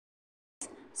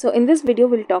So in this video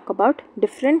we'll talk about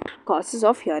different causes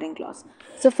of hearing loss.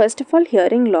 So first of all,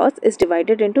 hearing loss is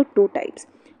divided into two types.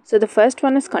 So the first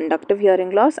one is conductive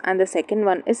hearing loss and the second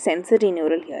one is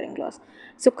sensorineural hearing loss.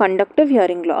 So conductive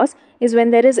hearing loss is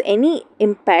when there is any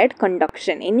impaired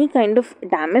conduction, any kind of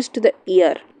damage to the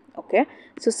ear. Okay,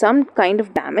 so some kind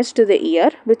of damage to the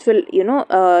ear which will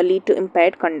lead to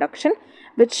impaired conduction,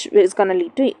 which is going to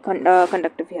lead to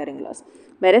conductive hearing loss.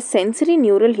 Whereas sensory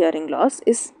neural hearing loss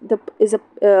is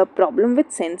a problem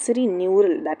with sensory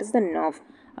neural, that is the nerve.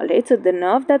 Alright, so the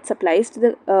nerve that supplies to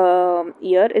the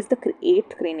ear is the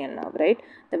 8th cranial nerve, right?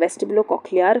 The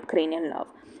vestibulocochlear cranial nerve.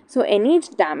 So any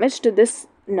damage to this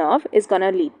nerve is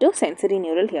gonna lead to sensory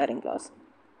neural hearing loss.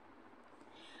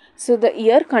 So the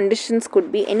ear conditions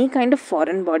could be any kind of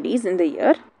foreign bodies in the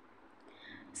ear,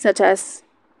 such as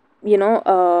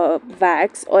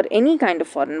wax or any kind of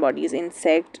foreign bodies,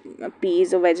 insect,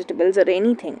 peas or vegetables or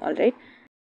anything, all right.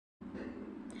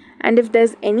 And if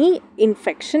there's any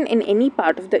infection in any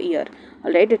part of the ear,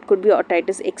 all right, it could be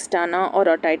otitis externa or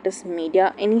otitis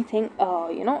media, anything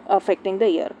affecting the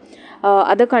ear.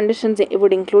 Other conditions, it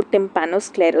would include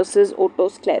tympanosclerosis,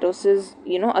 otosclerosis,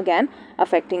 again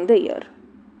affecting the ear.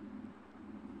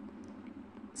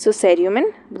 So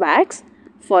cerumen, wax,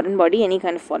 foreign body, any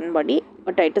kind of foreign body,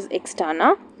 otitis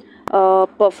externa,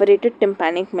 perforated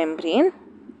tympanic membrane,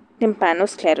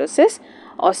 tympanosclerosis,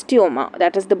 osteoma,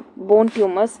 that is the bone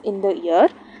tumors in the ear,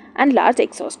 and large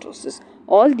exostosis.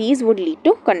 All these would lead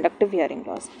to conductive hearing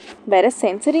loss. Whereas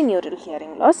sensory neural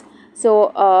hearing loss,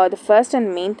 so the first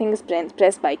and main thing is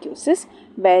presbycusis,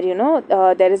 where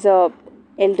there is a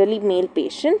elderly male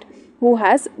patient who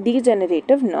has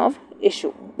degenerative nerve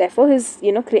issue. Therefore, his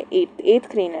 8th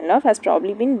cranial nerve has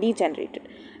probably been degenerated,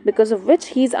 because of which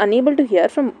he is unable to hear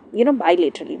from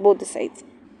bilaterally, both the sides.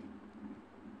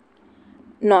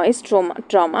 Noise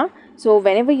trauma. So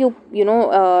whenever you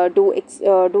do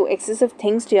excessive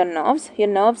things to your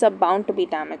nerves are bound to be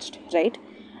damaged, right?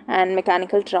 And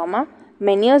mechanical trauma,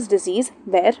 Meniere's disease,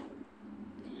 where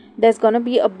there's going to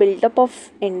be a buildup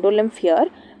of endolymph here,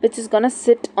 which is going to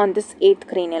sit on this 8th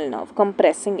cranial nerve,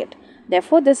 compressing it.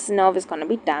 Therefore, this nerve is going to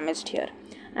be damaged here.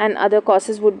 And other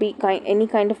causes would be any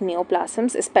kind of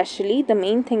neoplasms. Especially the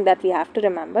main thing that we have to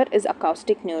remember is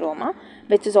acoustic neuroma,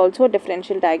 which is also a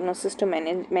differential diagnosis to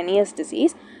Meniere's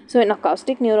disease. So in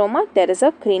acoustic neuroma, there is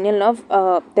a cranial nerve,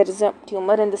 there is a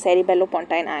tumor in the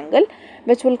cerebellopontine angle,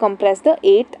 which will compress the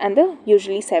 8th and the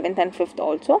usually 7th and 5th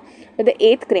also, with the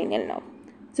 8th cranial nerve.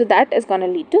 So that is going to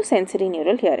lead to sensory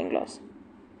neural hearing loss.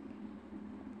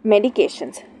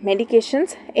 Medications,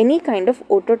 any kind of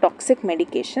ototoxic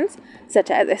medications,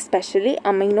 such as especially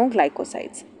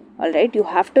aminoglycosides. Alright, you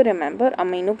have to remember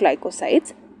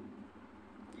aminoglycosides.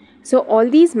 So all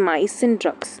these mycin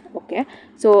drugs, okay,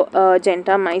 so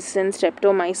gentamicin,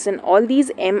 streptomycin, all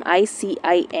these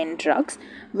MICIN drugs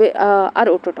are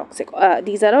ototoxic.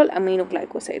 These are all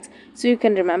aminoglycosides. So you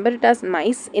can remember it as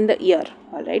mice in the ear,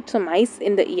 alright. So mice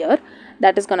in the ear,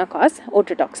 that is going to cause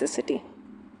ototoxicity.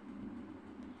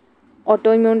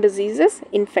 Autoimmune diseases,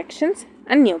 infections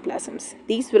and neoplasms.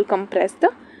 These will compress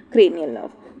the cranial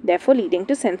nerve, therefore leading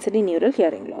to sensory neural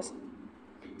hearing loss.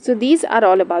 So these are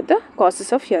all about the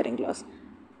causes of hearing loss.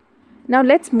 Now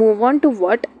let's move on to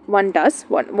what one does,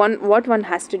 what one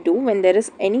has to do when there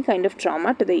is any kind of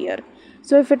trauma to the ear.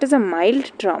 So if it is a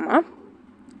mild trauma,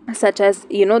 such as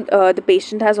the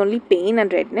patient has only pain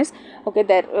and redness, okay,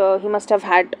 there he must have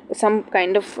had some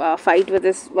kind of fight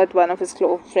with one of his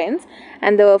close friends,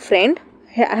 and the friend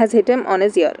has hit him on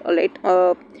his ear, alright.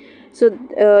 So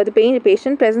the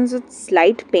patient presents with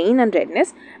slight pain and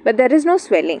redness, but there is no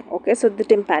swelling, okay. So the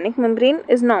tympanic membrane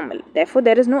is normal, therefore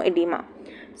there is no edema.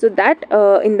 So that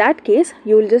in that case,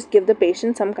 you will just give the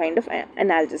patient some kind of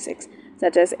analgesics,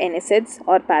 such as NSAIDs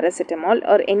or paracetamol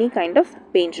or any kind of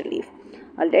pain relief.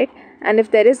 Alright, and if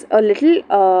there is a little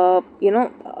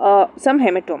some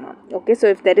hematoma, okay, so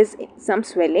if there is some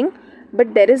swelling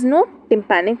but there is no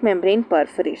tympanic membrane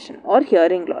perforation or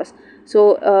hearing loss,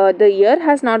 so the ear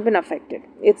has not been affected,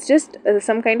 it's just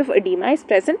some kind of edema is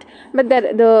present, but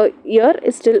the ear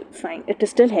is still fine, it is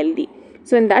still healthy.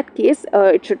 So in that case,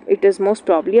 it is most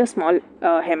probably a small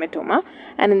hematoma,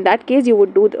 and in that case you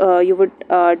would do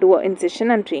an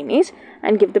incision and drainage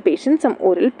and give the patient some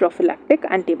oral prophylactic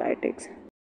antibiotics.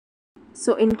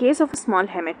 So in case of a small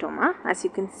hematoma, as you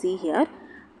can see here,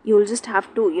 you will just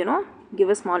have to give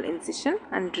a small incision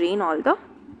and drain all the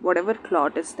whatever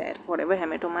clot is there, whatever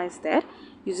hematoma is there,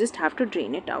 you just have to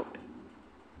drain it out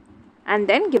and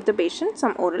then give the patient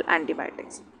some oral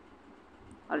antibiotics.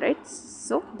 Alright,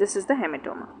 so this is the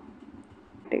hematoma.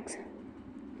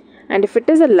 And if it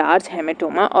is a large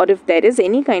hematoma, or if there is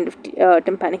any kind of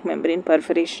tympanic membrane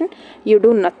perforation, you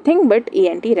do nothing but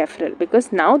ENT referral,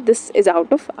 because now this is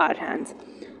out of our hands.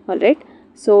 Alright,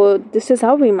 so this is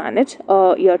how we manage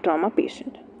a ear trauma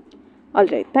patient.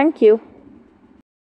 Alright, thank you.